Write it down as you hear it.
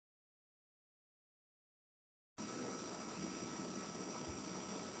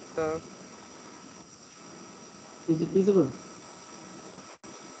sir. Is it visible?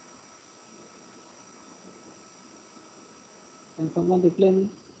 Can someone reply me?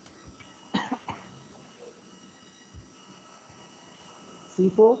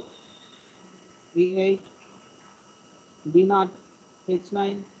 C4, V8, D0,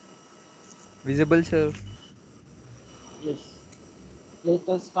 H9. Visible, sir. Yes. Let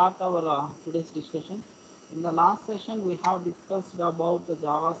us start our today's discussion. In the last session, we have discussed about the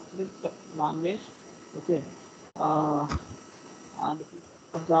JavaScript language. Okay. Uh, and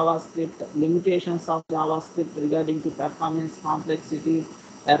JavaScript, limitations of JavaScript regarding to performance, complexity,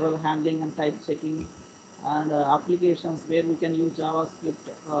 error handling, and type checking, and applications where we can use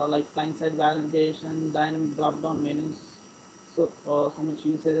JavaScript like client-side validation, dynamic drop-down menus. So much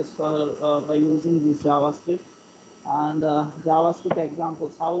usages for by using this JavaScript, and JavaScript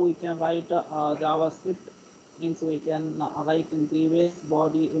examples. How we can write JavaScript means we can write in three ways: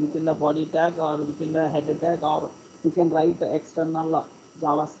 body within the body tag, or within the header tag, or you can write external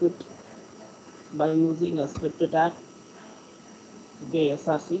JavaScript by using a script tag. Okay,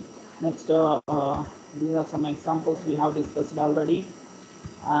 SRC. Next, these are some examples we have discussed already.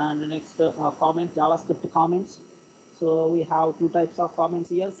 And next, comment JavaScript comments. So we have two types of comments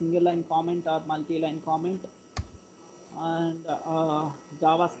here: single line comment or multi-line comment. And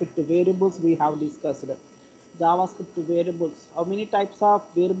JavaScript variables we have discussed. JavaScript variables. How many types of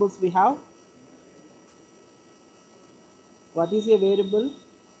variables we have? What is a variable?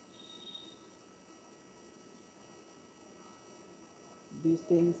 These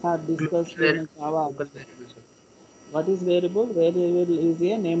things are discussed in Java. Local variable, sir. What is variable? Variable is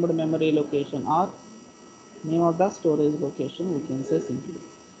a named memory location or name of the storage location, we can say simply.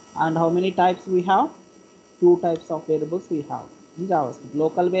 And how many types we have? Two types of variables we have in JavaScript: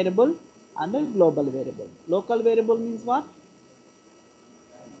 local variable and a global variable. Local variable means what?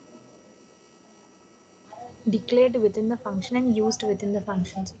 Declared within the function and used within the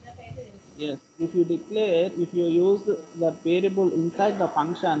functions. Yes, if you declare, if you use that variable inside the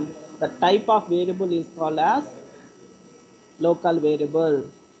function, the type of variable is called as local variable.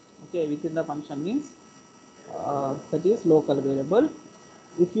 Okay, within the function means that is local variable.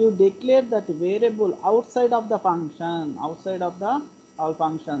 If you declare that variable outside of the function, outside of the all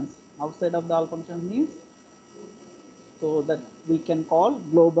functions, outside of the all functions means, so that we can call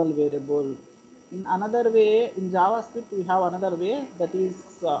global variable. In another way, in JavaScript we have another way, that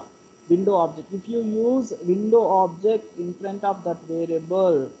is window object. If you use window object in front of that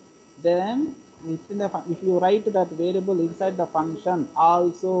variable, then if you write that variable inside the function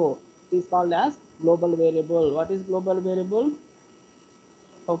also, it is called as global variable. What is global variable?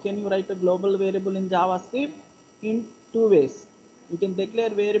 How can you write a global variable in JavaScript? In two ways. You can declare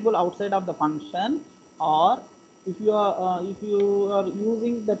variable outside of the function, or if you are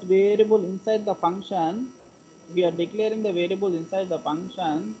using that variable inside the function, we are declaring the variable inside the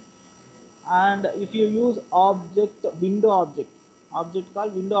function. And if you use object, window object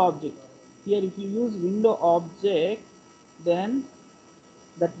called window object. Here if you use window object, then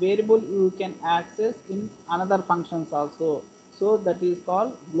that variable you can access in another functions also. So that is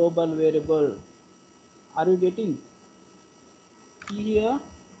called global variable. Are you getting? Here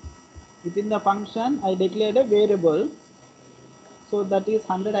within the function I declared a variable, so that is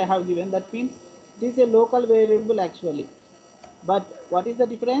 100 I have given. That means it is a local variable actually. But what is the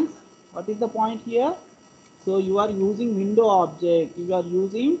difference? What is the point here? So you are using window object. You are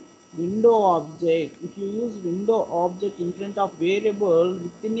using window object. If you use window object in front of variable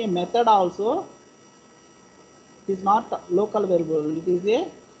within a method also, it is not local variable. It is a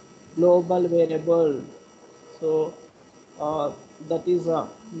global variable. So that is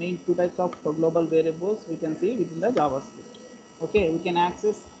main two types of global variables we can see within the JavaScript. Okay, we can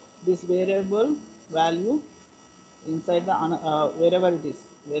access this variable value inside the wherever it is,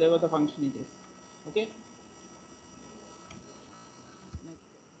 wherever the function it is. Okay. Next,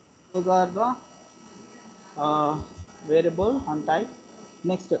 those are the variable and type.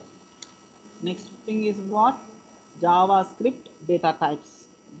 Next thing is what? JavaScript data types.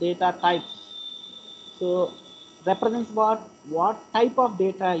 Data types. So represents what type of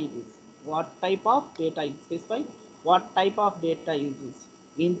data it is. What type of data it specify. What type of data is this?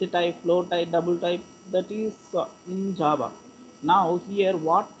 Int type, float type, double type. That is in Java. Now here,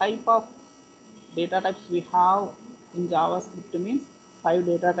 what type of data types we have in JavaScript means 5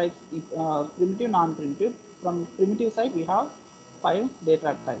 data types: primitive, non-primitive. From primitive side we have 5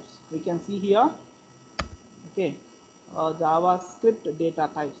 data types. We can see here. Okay, JavaScript data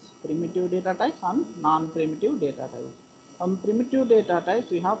types: primitive data types and non-primitive data types. From primitive data types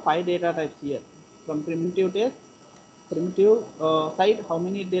we have 5 data types here. From primitive primitive side, how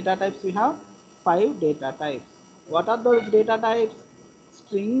many data types we have? 5 data types. What are those data types?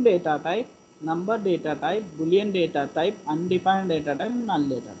 String data type, number data type, boolean data type, undefined data type, null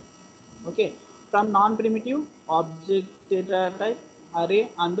data type. Okay, from non-primitive, object data type, array,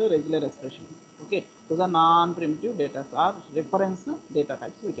 and regular expression. Okay, those are non-primitive data or reference data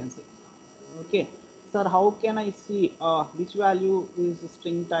types we can say. Okay, sir, how can I see which value is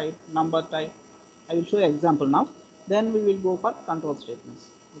string type, number type? I will show you example now. Then we will go for control statements.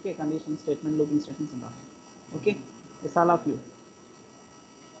 Okay, condition statement, looping statements, and all. Okay, it's all of you.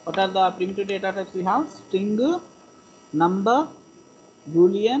 What are the primitive data types we have? String, number,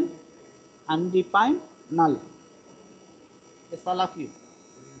 boolean, undefined, null. It's all of you.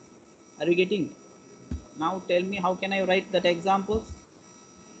 Are you getting? Now tell me, how can I write that examples?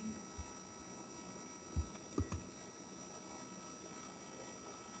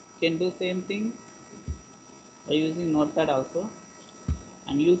 Can do same thing by using Notepad also.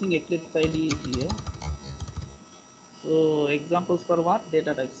 I'm using Eclipse IDE here. So examples for what?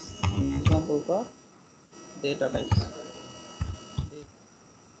 Data types. Example for data types.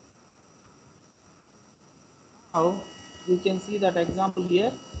 How you can see that example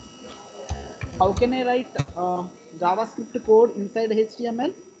here. How can I write JavaScript code inside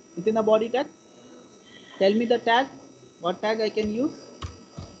HTML within the body tag? Tell me the tag. What tag I can use?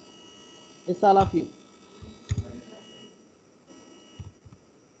 It's all of you.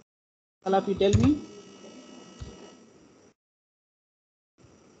 All of you tell me.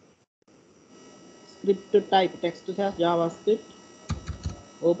 Script type, text has JavaScript.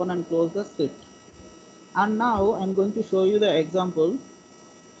 Open and close the script. And now I'm going to show you the example.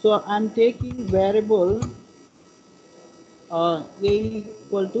 So I'm taking variable a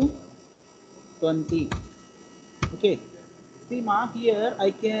equal to 20. Okay. See ma, here I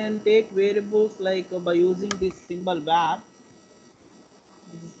can take variables like by using this symbol where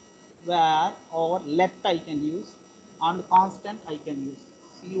or let I can use, and constant I can use,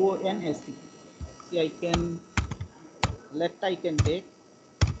 const. See, I can let I can take.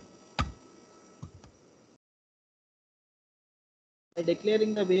 By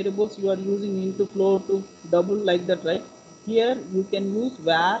declaring the variables you are using into flow to double like that, right? Here you can use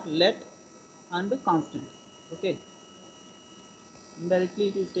var, let, and constant. Okay. Indirectly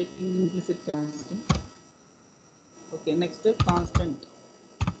it is taking implicit constant. Okay, next constant.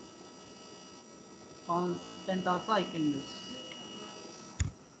 Constant also I can use.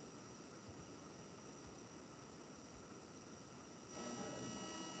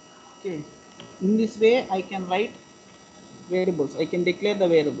 Okay. In this way I can write variables. I can declare the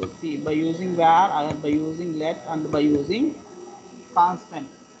variables. See, by using var, by using let, and by using constant.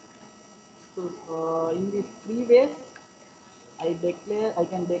 So in these three ways I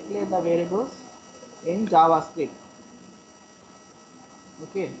can declare the variables in JavaScript.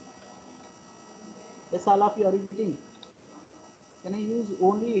 Okay. Yes, all of you are repeating. Can I use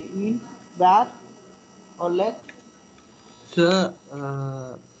only int, var, or let? Sir,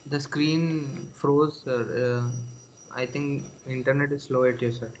 the screen froze, sir. I think internet is slow at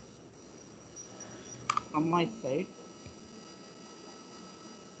you, sir. From my side.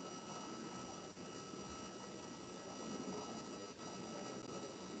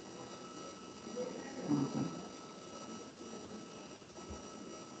 Okay.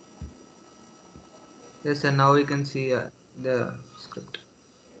 Yes, sir. Now we can see the script.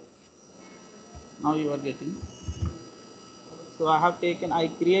 Now you are getting. So I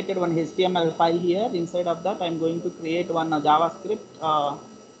created one HTML file here. Inside of that, I'm going to create one JavaScript.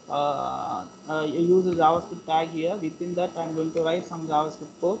 Use a JavaScript tag here. Within that, I'm going to write some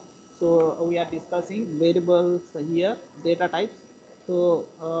JavaScript code. So we are discussing variables here, data types. So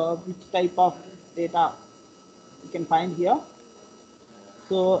which type of data you can find here.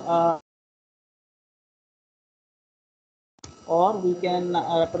 So or we can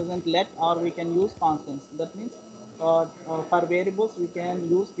represent let, or we can use constants. That means for variables we can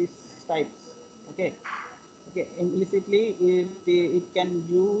use these types. Okay. Okay, implicitly it can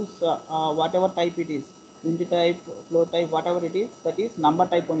use whatever type it is, int type, float type, whatever it is, that is number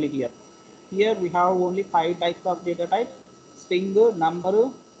type only here. Here we have only 5 types of data type: string, number,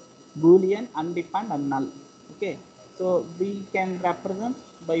 boolean, undefined, and null. Okay, so we can represent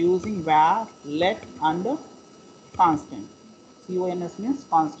by using var, let, and constant. Cons means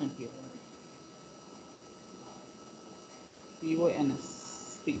constant here.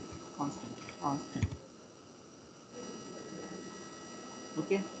 Const, constant.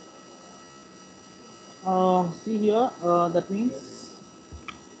 Okay. See here, that means,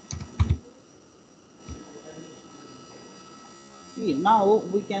 see now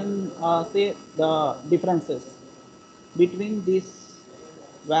we can say the differences. between this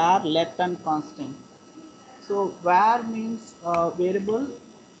var, let and constant. So var means variable,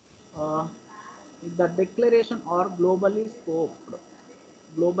 the declaration or globally scope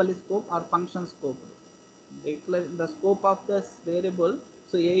or function scope. Declare the scope of this variable.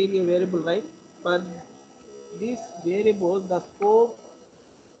 So a is a variable, right? For this variable, the scope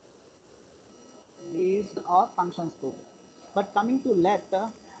is or function scope. But coming to let,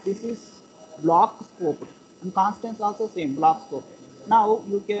 this is block scope, and constants also same block scope. Now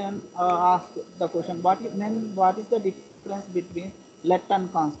you can ask the question, what is the difference between let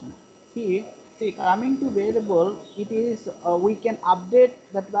and constant? Here, see, coming to variable, it is we can update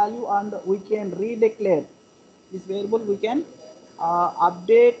that value and we can redeclare this variable. We can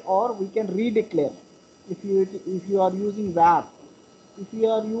update or we can redeclare. If you are using var, if you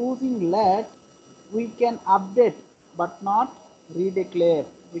are using let, we can update but not redeclare.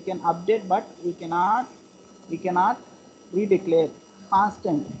 We can update but we cannot redeclare.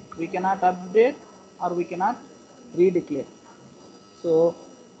 Constant, we cannot update or we cannot redeclare. So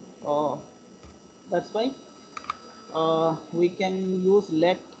uh, that's why we can use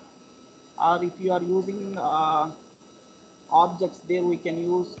let, or if you are using objects, there we can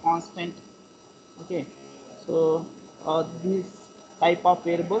use constant. Okay, so these type of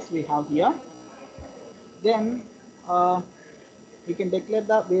variables we have here. Then we can declare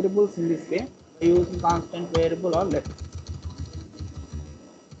the variables in this way by using constant variable or let.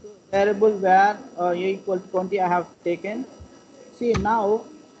 So variable where a equal to 20 I have taken. See, now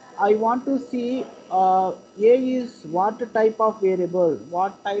I want to see a is what type of variable,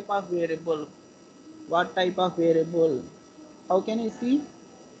 what type of variable, what type of variable. How can I see?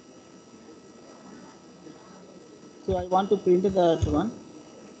 So I want to print that one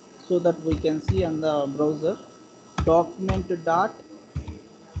so that we can see on the browser. Document dot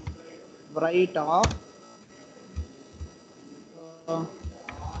write off uh,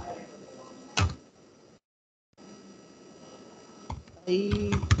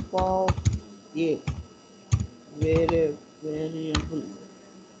 type of a variable,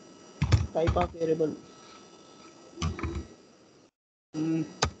 type of variable. mm,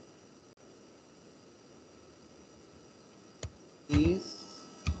 is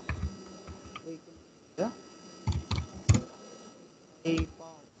we can the type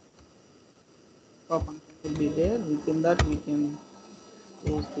of function will be there. Within that we can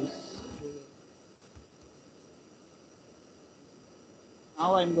use this.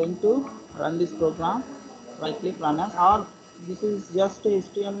 Now I'm going to run this program. Right click run as, or this is just a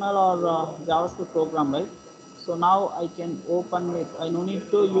HTML or JavaScript program, right? So now I can open with, I no need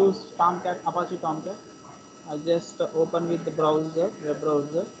to use Tomcat, Apache Tomcat. I just open with the browser, web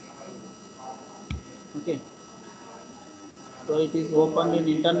browser. Okay, so it is open in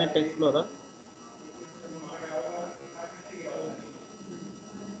Internet Explorer.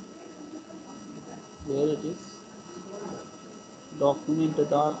 Where it is, document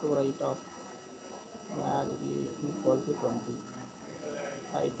dot write off var a equal to 20,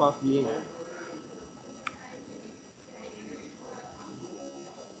 type of a.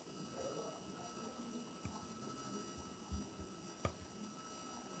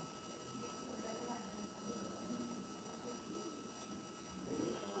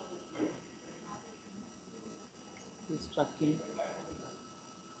 Is tracking.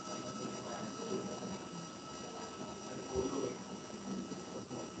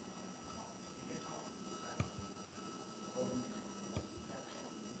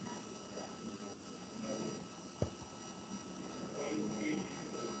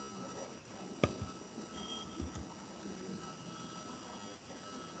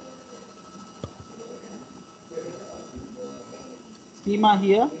 Schema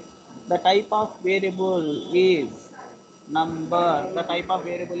here, the type of variable is number. The type of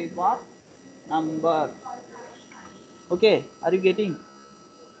variable is what? Number. Okay, are you getting?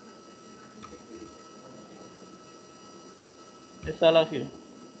 Yes, all of you.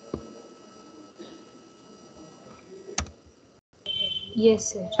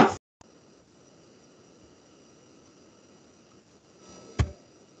 Yes, sir.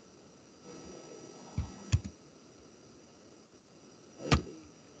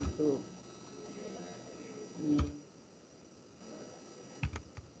 So,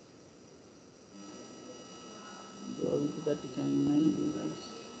 go into that timeline.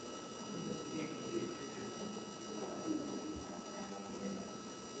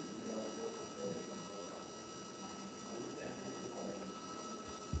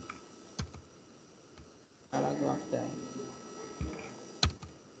 Paragraph tag.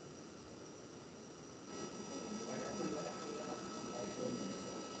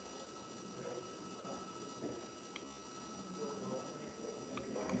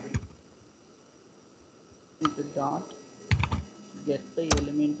 dot get the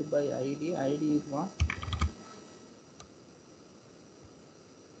element by id. Id is what?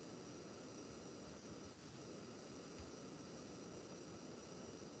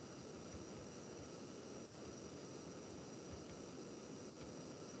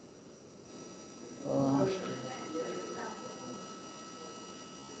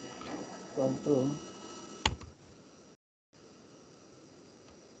 Equal to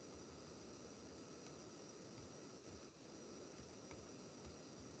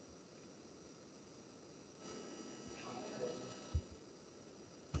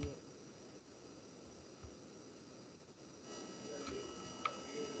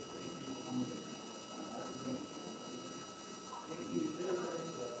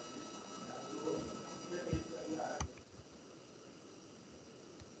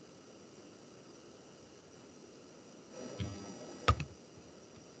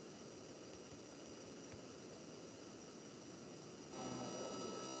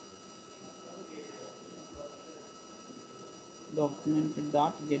document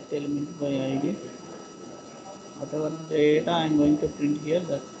dot get element by id. Whatever data I'm going to print here,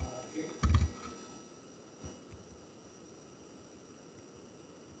 that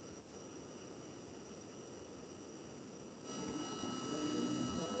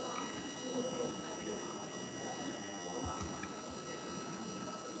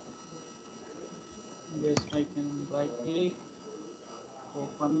just I can right click,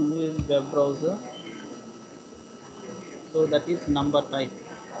 open with web browser. So that is number type.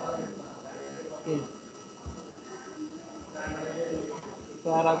 Okay.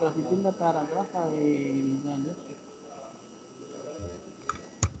 Paragraph, within the paragraph I done it.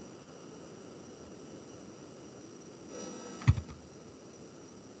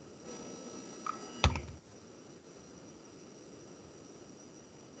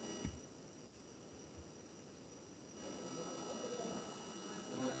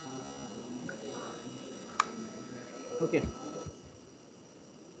 Okay.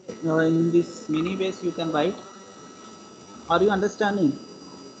 Now in this many ways you can write. Are you understanding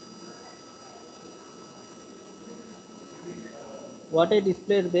what I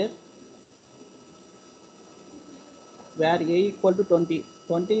displayed there? Where a equal to 20.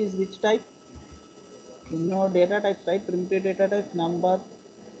 20 is which type? You know data types, right? Primitive data type, number,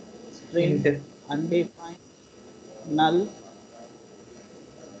 string, Int. undefined, null.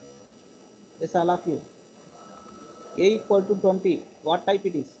 Yes, all of you. A equal to 20. What type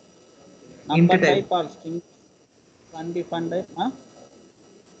it is? Int Number type type. or string? Undefined type? Huh?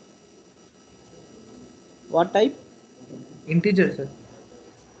 What type? Integer, sir.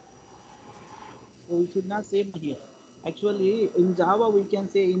 So we should not say here. Actually, in Java we can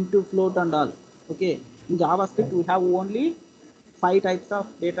say into, float, and all. Okay. In JavaScript we have only 5 types of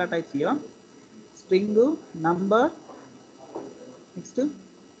data types here: string, number, next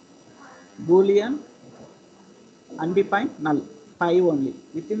boolean, undefined, null. 5 only.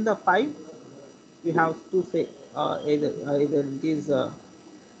 Within the 5, we have to say either it is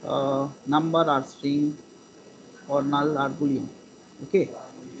number or string or null or boolean. Okay.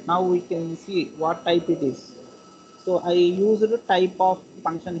 Now we can see what type it is. So I used a type of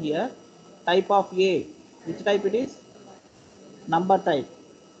function here. Type of A. Which type it is? Number type.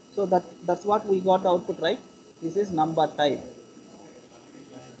 So that's what we got output, right? This is number type.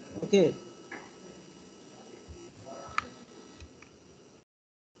 Okay.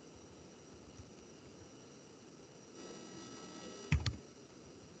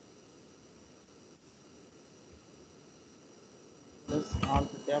 Plus alt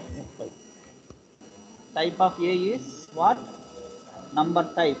tab F5. Type of A is what? Number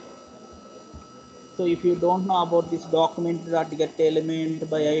type. So if you don't know about this document that get element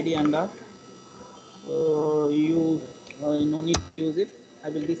by ID and that, you no need to use it. I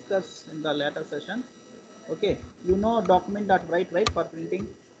will discuss in the later session. Okay, you know document dot write, right, for printing.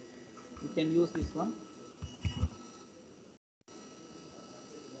 You can use this one.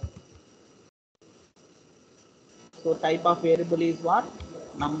 So type of variable is what?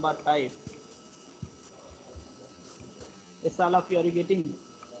 Number type. Yes, all of you are getting.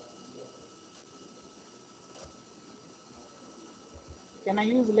 Can I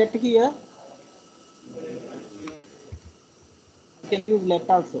use let here? I can use let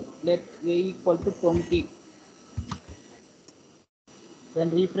also. Let a equal to 20.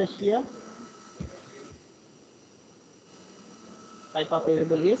 Then refresh here. Type of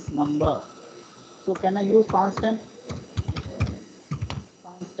variable is number. So can I use constant?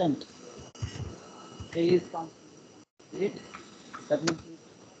 Constant. A is constant. Is it? That means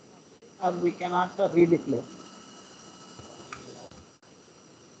or we cannot redeclare.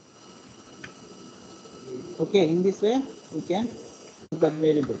 Okay, in this way we can use that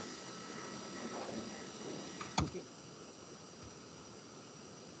variable. Okay.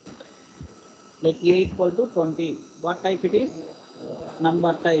 Let a equal to 20. What type it is?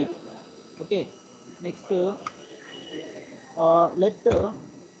 Number type. Okay. Next, let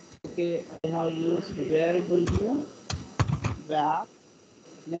okay, I have used variable here. Var.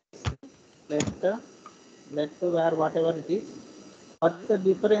 Next, let var whatever it is. What's the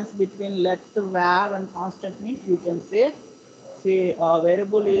difference between let var and constant means? You can say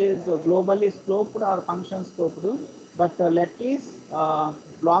variable is globally scoped or function scoped, but let is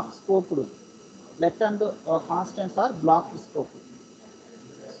block scoped. Let and constants are block scoped.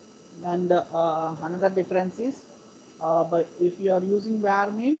 And another difference is, but if you are using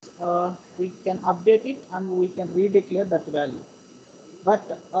var means we can update it and we can redeclare that value. But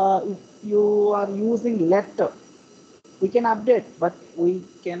if you are using let, we can update, but we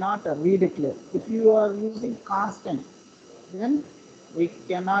cannot redeclare. If you are using constant, then we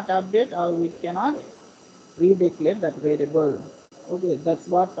cannot update or we cannot redeclare that variable. Okay, that's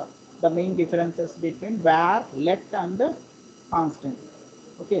what the main differences between var, let, and constant.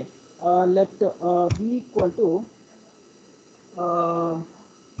 Okay, let be equal to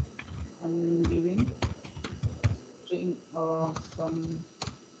I'm giving string some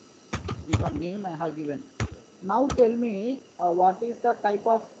name I have given. Now tell me what is the type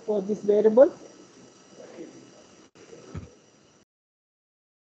of this variable?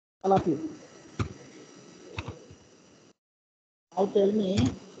 All of you. Now tell me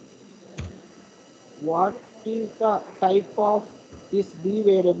what is the type of this b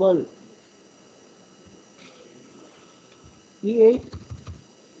variable? E8,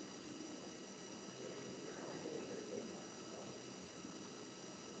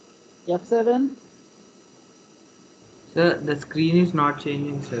 F7. Sir, the screen is not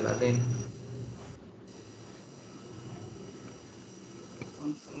changing, sir, again.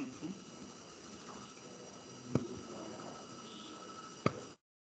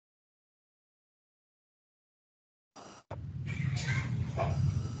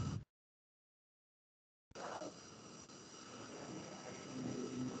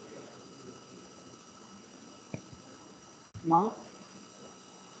 Now,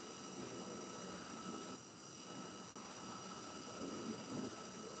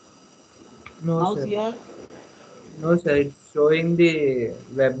 No, now sir. here, No, sir. It's showing the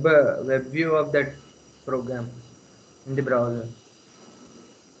web view of that program in the browser.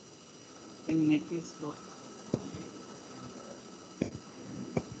 in net is slow.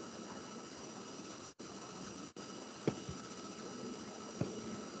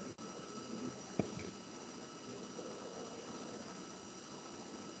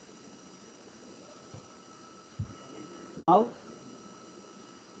 Now,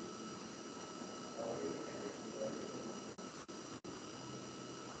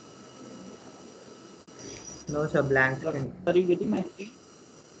 No, sir. Blank screen. are you getting my screen?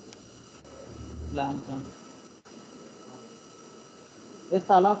 Blank. Yes,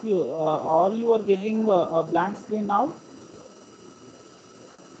 all of you, all you are getting a blank screen now.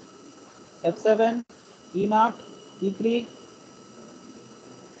 F7, E0, E3.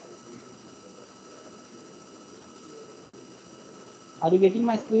 Are you getting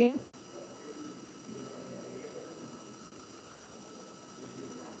my screen?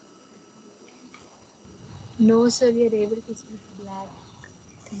 No, sir, we are able to see black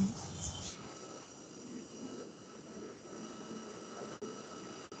thing.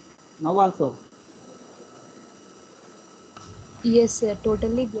 Now also. Yes, sir,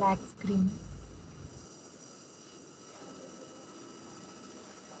 totally black screen.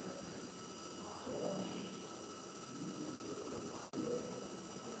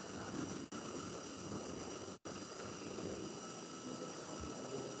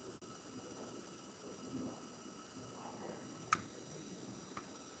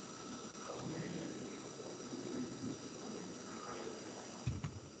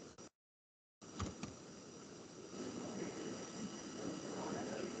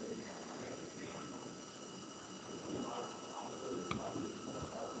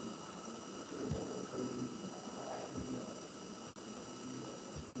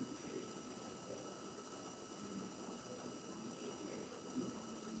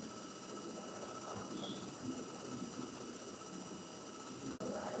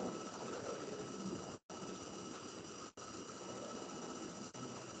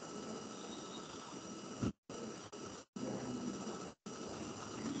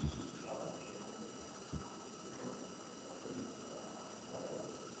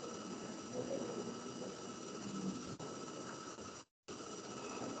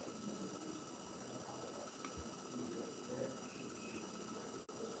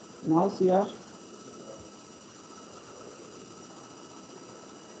 Now here,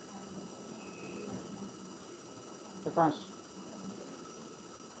 Prakash.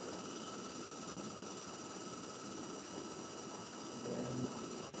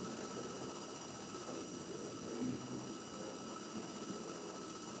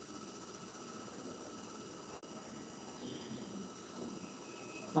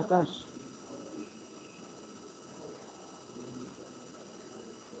 Prakash.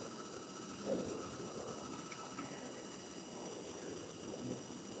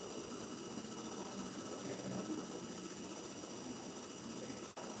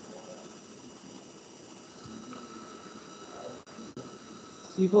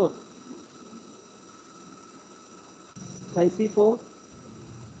 C4. Try C4.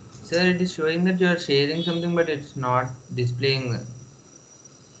 Sir, it is showing that you are sharing something, but it's not displaying.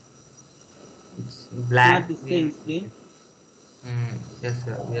 It's Not black displaying screen. screen. Yes,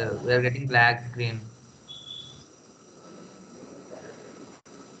 sir. We are getting black screen.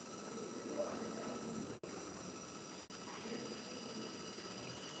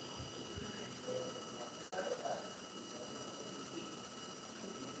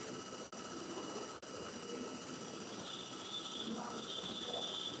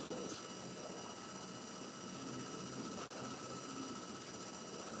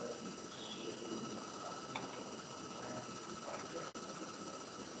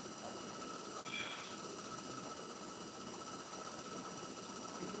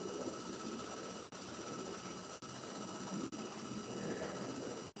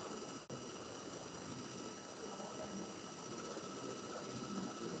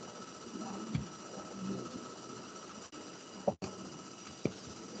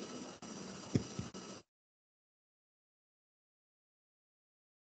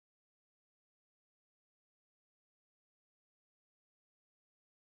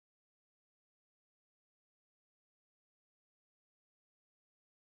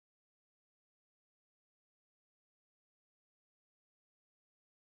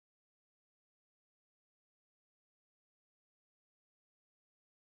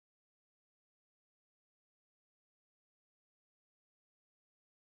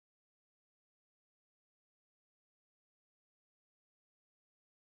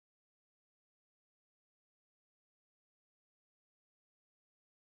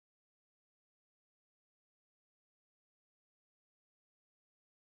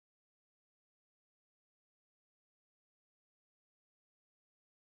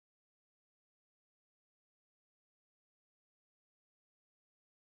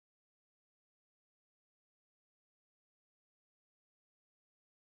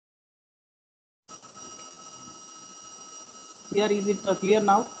 Here, is it clear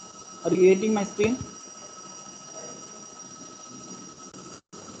now? Are you getting my screen?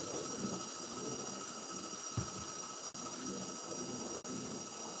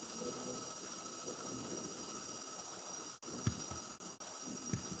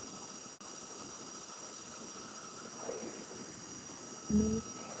 No.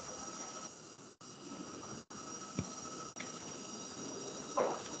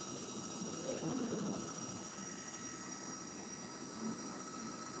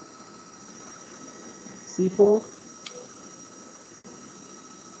 C4.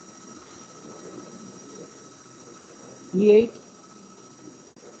 E8.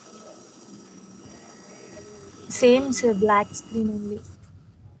 Same, sir. Black screen only.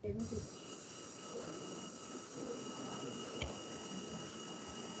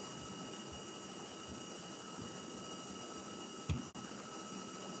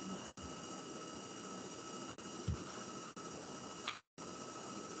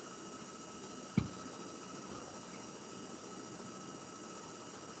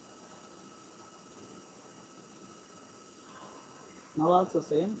 Now also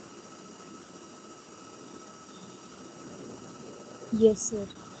same. Yes, sir.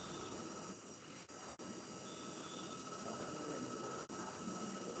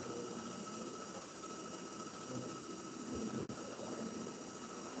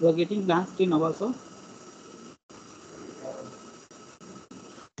 You are getting blank screen now also.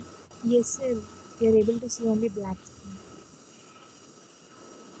 Yes, sir. We are able to see only black screen.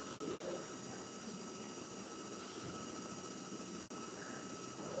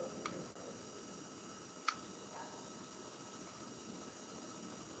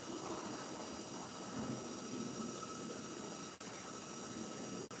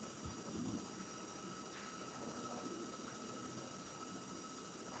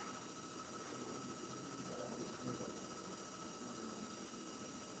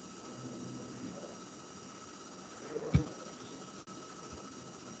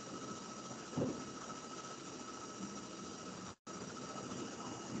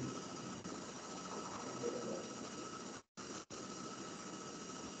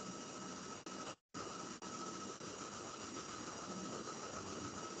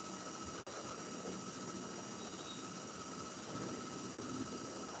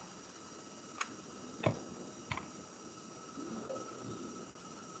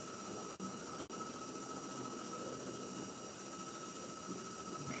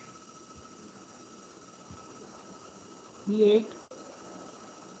 E8.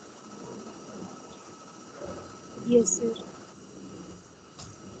 Yes, sir.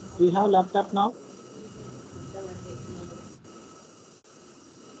 Do you have laptop now?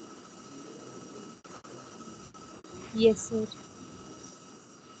 Yes, sir.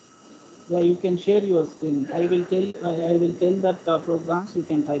 Yeah, you can share your screen. I will tell that programs you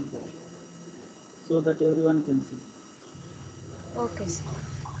can type there so that everyone can see. Okay, sir.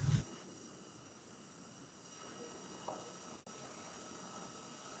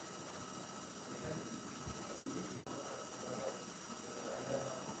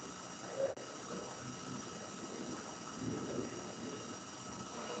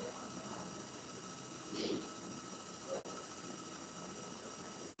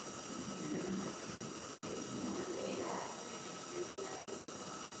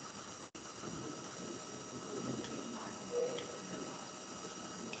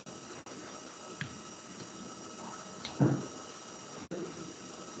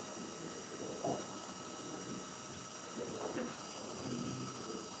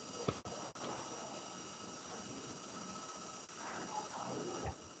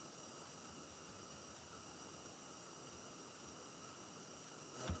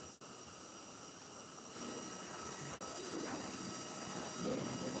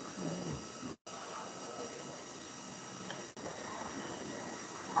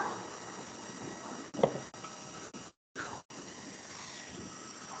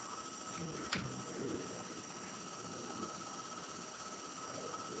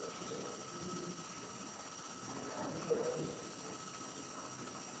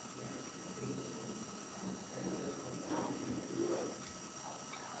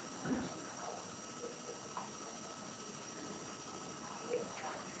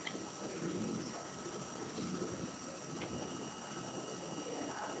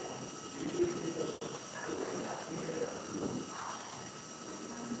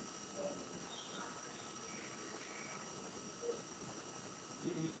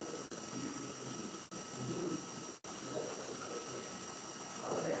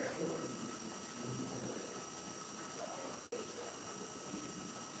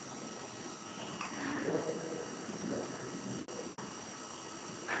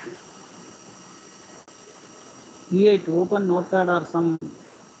 E8, open Notepad or some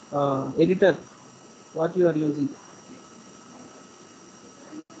editor, what you are using.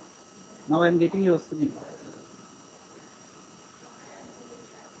 Now I am getting your screen.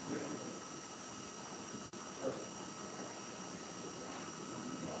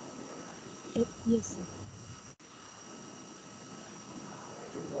 Yes, sir.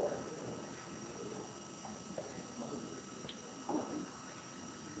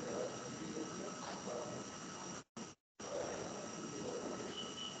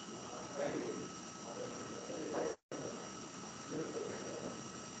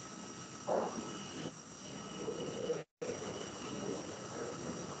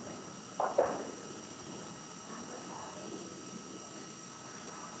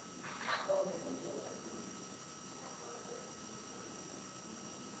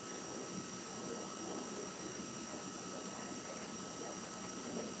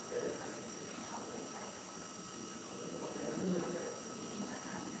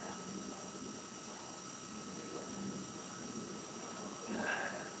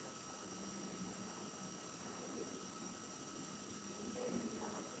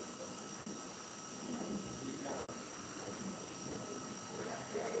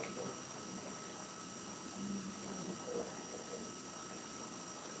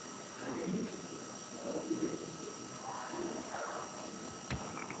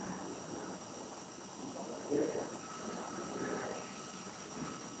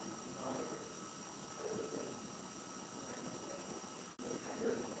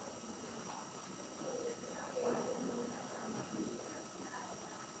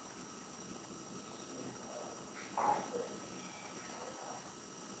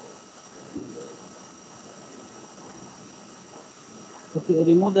 Okay,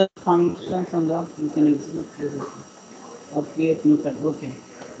 remove the functions and you can execute this. Or create new tab. Okay.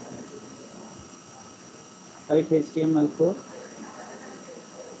 Write HTML code.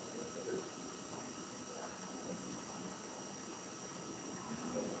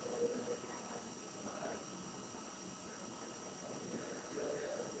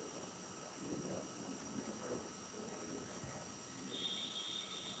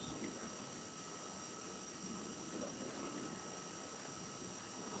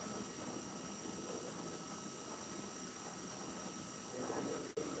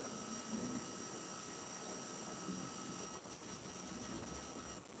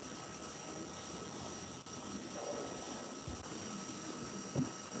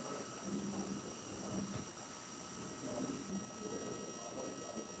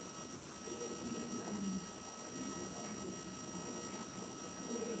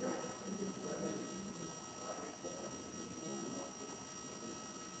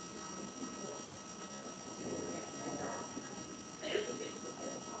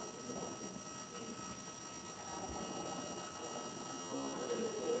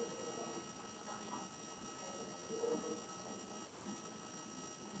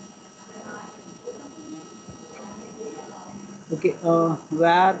 Okay,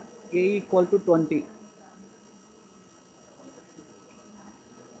 where a equal to 20.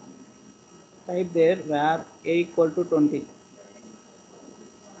 Type there where a equal to 20.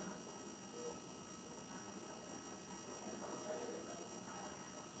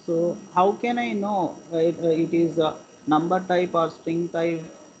 So how can I know it is a number type or string type?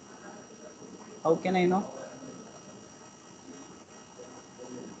 How can I know?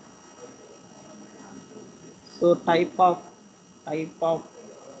 So type of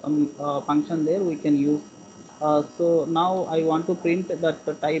function there we can use. So now I want to print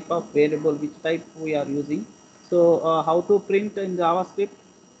that type of variable which type we are using. So how to print in JavaScript?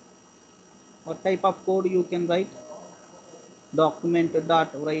 What type of code you can write? Document dot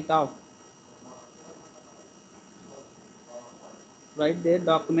write off. Right there,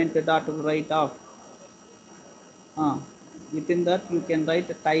 document dot write off. Within that you can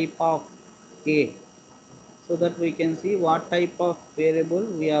write type of a, so that we can see what type of variable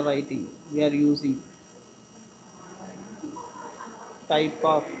we are writing, we are using. Type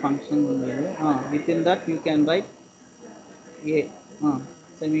of function value. Within that you can write a,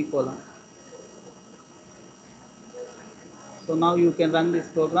 semicolon. So now you can run this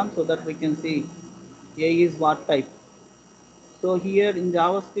program so that we can see a is what type. So here in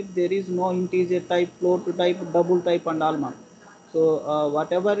JavaScript there is no integer type, float type, double type and all mark. So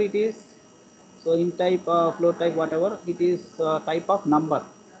whatever it is, so in type, float type, whatever it is, type of number,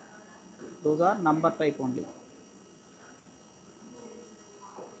 those are number type only.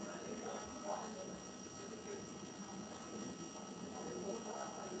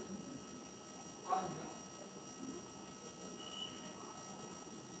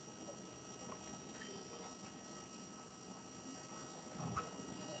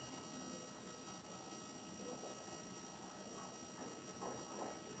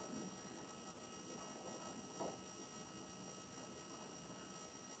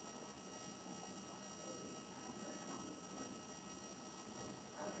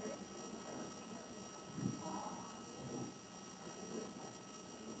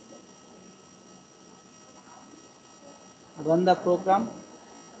 Run the program.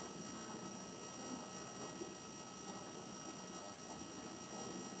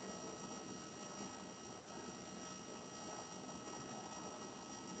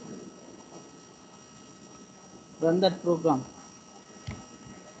 Run that program.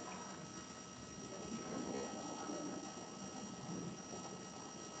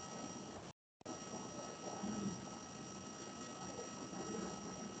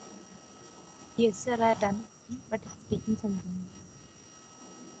 Yes, sir, I done, but it's taking some time.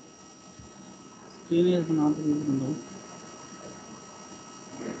 Screen is not visible.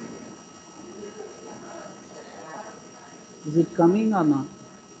 Is it coming or not?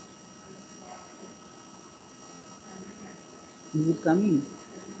 Is it coming?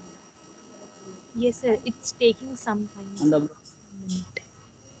 Yes, sir, it's taking some time. And Minute.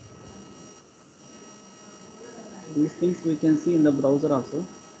 these things we can see in the browser also.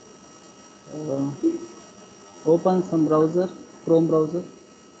 uh, Open some browser, Chrome browser,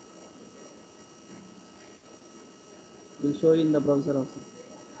 will show you in the browser also.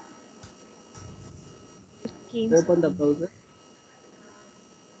 It came Open the some. browser.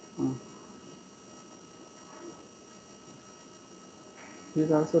 uh, it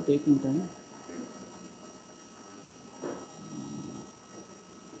is also taking time.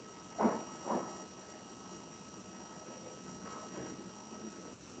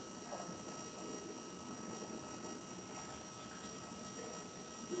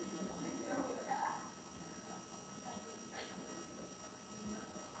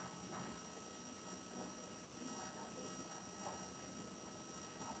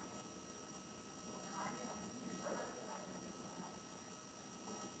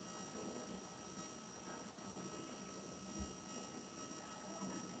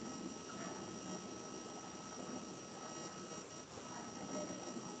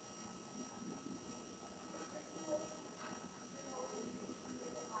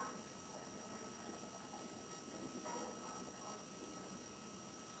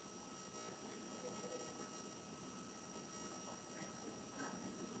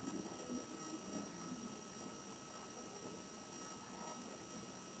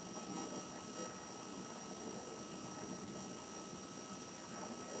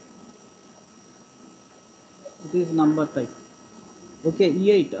 It is number type. Okay,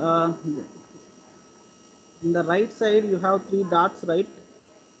 E8. In the right side you have three dots, right?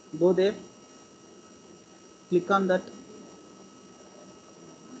 Go there, click on that.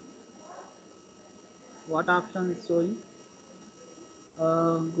 What option is showing?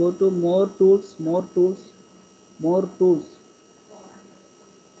 Go to more tools, more tools, more tools.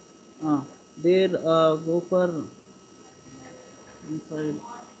 There go for inside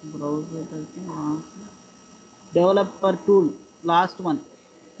browser typing, developer tool, last one,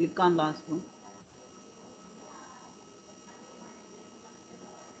 click on last one.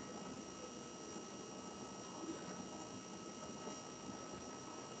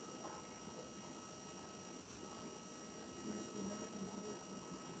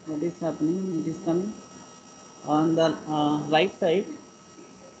 What is happening? It is coming on the right side.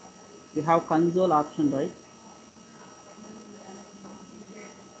 You have console option, right?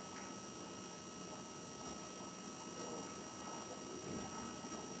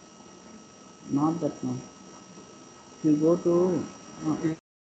 Not that one. If you go to it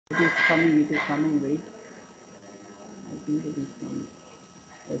is coming. It is coming. Wait, I think it is coming.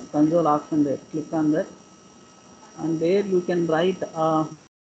 There's console option there. Click on that, and there you can write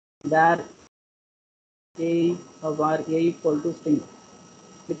where var a equal to string.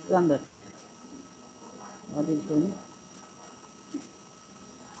 Click on that. What is doing?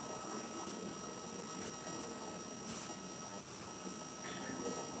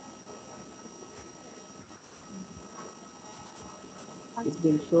 It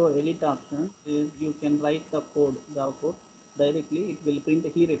will show edit option. Is you can write the code, Java code directly. It will print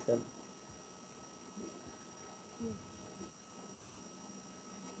here itself.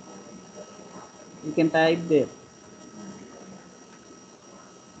 You can type there.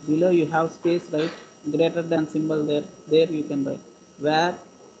 Below you have space, right? Greater than symbol there. There you can write where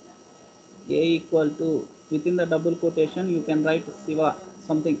a equal to, within the double quotation you can write Siva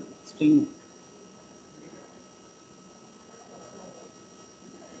something string.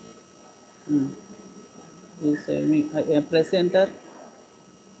 You say me press enter.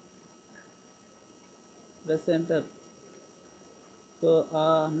 Press enter.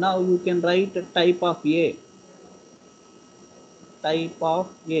 So now you can write type of a. Type of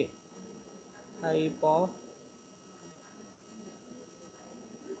a. Type of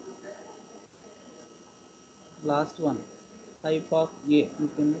last one. Type of a.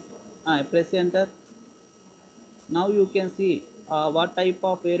 You can press enter. Now you can see what type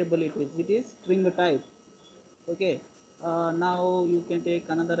of variable it is. It is string type. Okay. Now you can take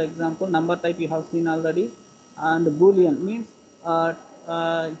another example. Number type you have seen already, and boolean means uh,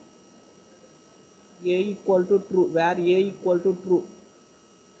 uh, a equal to true, where a equal to true,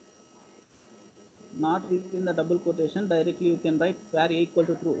 not within the double quotation. Directly you can write where a equal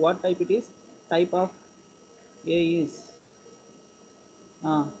to true. What type it is? Type of a is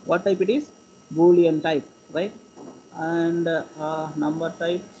what type it is? Boolean type, right? And number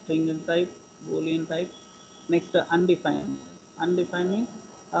type, string type, boolean type. Next undefined. Undefined means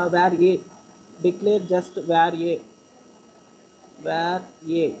where a, declare just where a. Where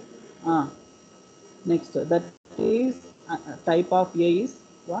a next that is type of a is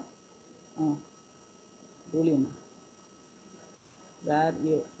what? Boolean. Where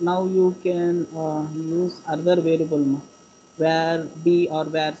a, now you can use other variable where b or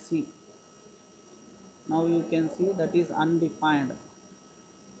where c. Now you can see that is undefined.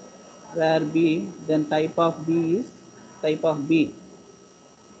 Where b, then type of b is type of b.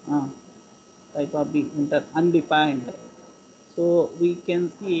 Type of b enter undefined. So we can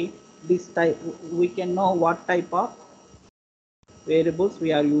see this type, we can know what type of variables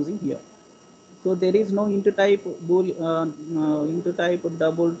we are using here. So there is no int type, int type,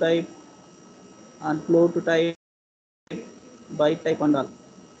 double type, and float type, byte type, and all.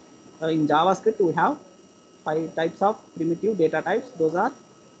 In JavaScript we have 5 types of primitive data types. Those are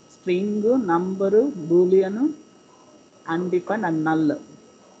string, number, boolean, undefined, and null.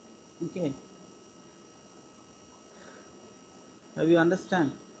 Okay. Have you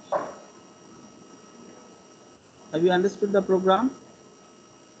understand? Have you understood the program?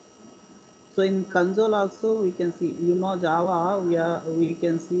 So in console also we can see, you know, Java we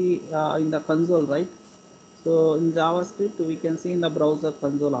can see in the console, right? So in JavaScript we can see in the browser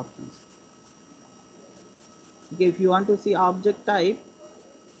console options. Okay, if you want to see object type,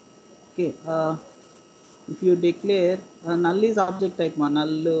 okay, if you declare null is object type,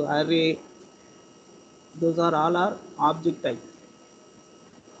 null, array, those are all are object type.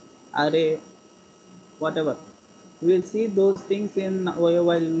 Array, whatever. We will see those things in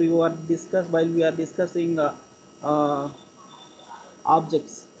while we are discussing uh,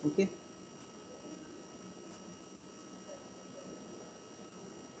 objects. Okay.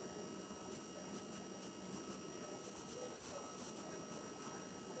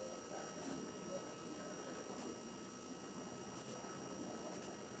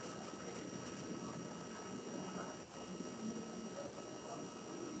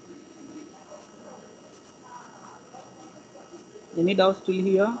 Any doubts still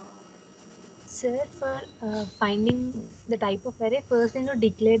here? Sir, for finding the type of array, first need to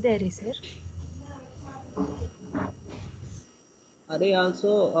declare the array, sir. Array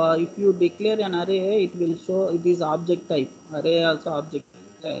also, if you declare an array, it will show it is object type. Array also object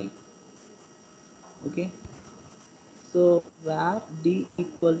type. Okay. So where d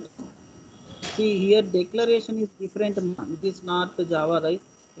equal to, see here declaration is different. It is not Java, right?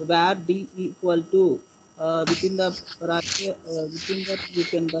 Where d equal to, within the bracket, within that you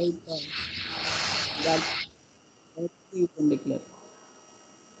can write value you can declare.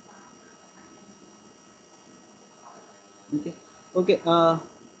 Okay. Okay.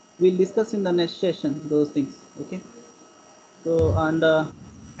 We'll discuss in the next session those things. Okay. So and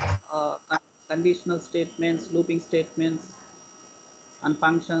uh, conditional statements, looping statements, and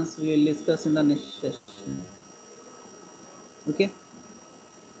functions we will discuss in the next session. Okay.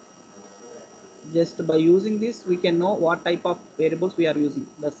 Just by using this, we can know what type of variables we are using.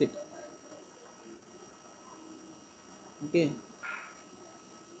 That's it. Okay.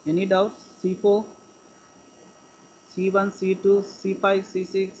 Any doubts? C4, C1, C2, C5,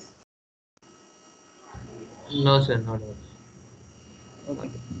 C6. No, sir, no doubts.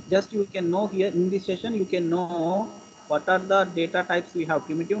 Okay. Just you can know here in this session, you can know what are the data types we have: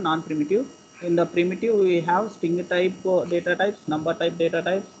 primitive, non-primitive. In the primitive, we have string type data types, number type data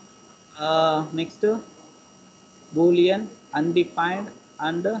types. Next, Boolean, undefined,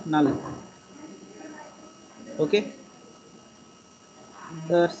 and null. Okay.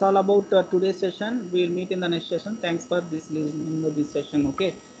 That's all about today's session. We'll meet in the next session. Thanks for this listening to this session.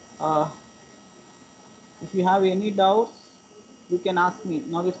 Okay. If you have any doubts, you can ask me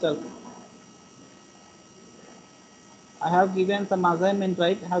now itself. I have given some assignment,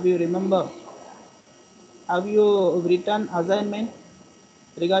 right? Have you remember? Have you written assignment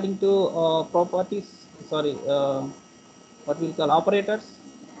regarding to properties? Sorry, what we call operators.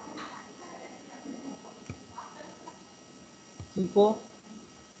 C4.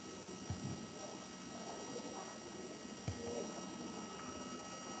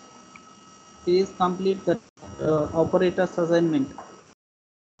 Please complete the operators assignment.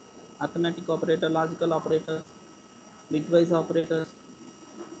 Arithmetic operator, logical operators, bitwise operators.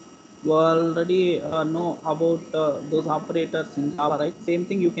 You already know about those operators in Java, right? Same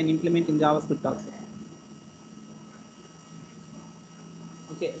thing you can implement in JavaScript also.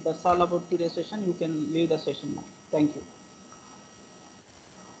 Okay, that's all about today's session. You can leave the session now. Thank you.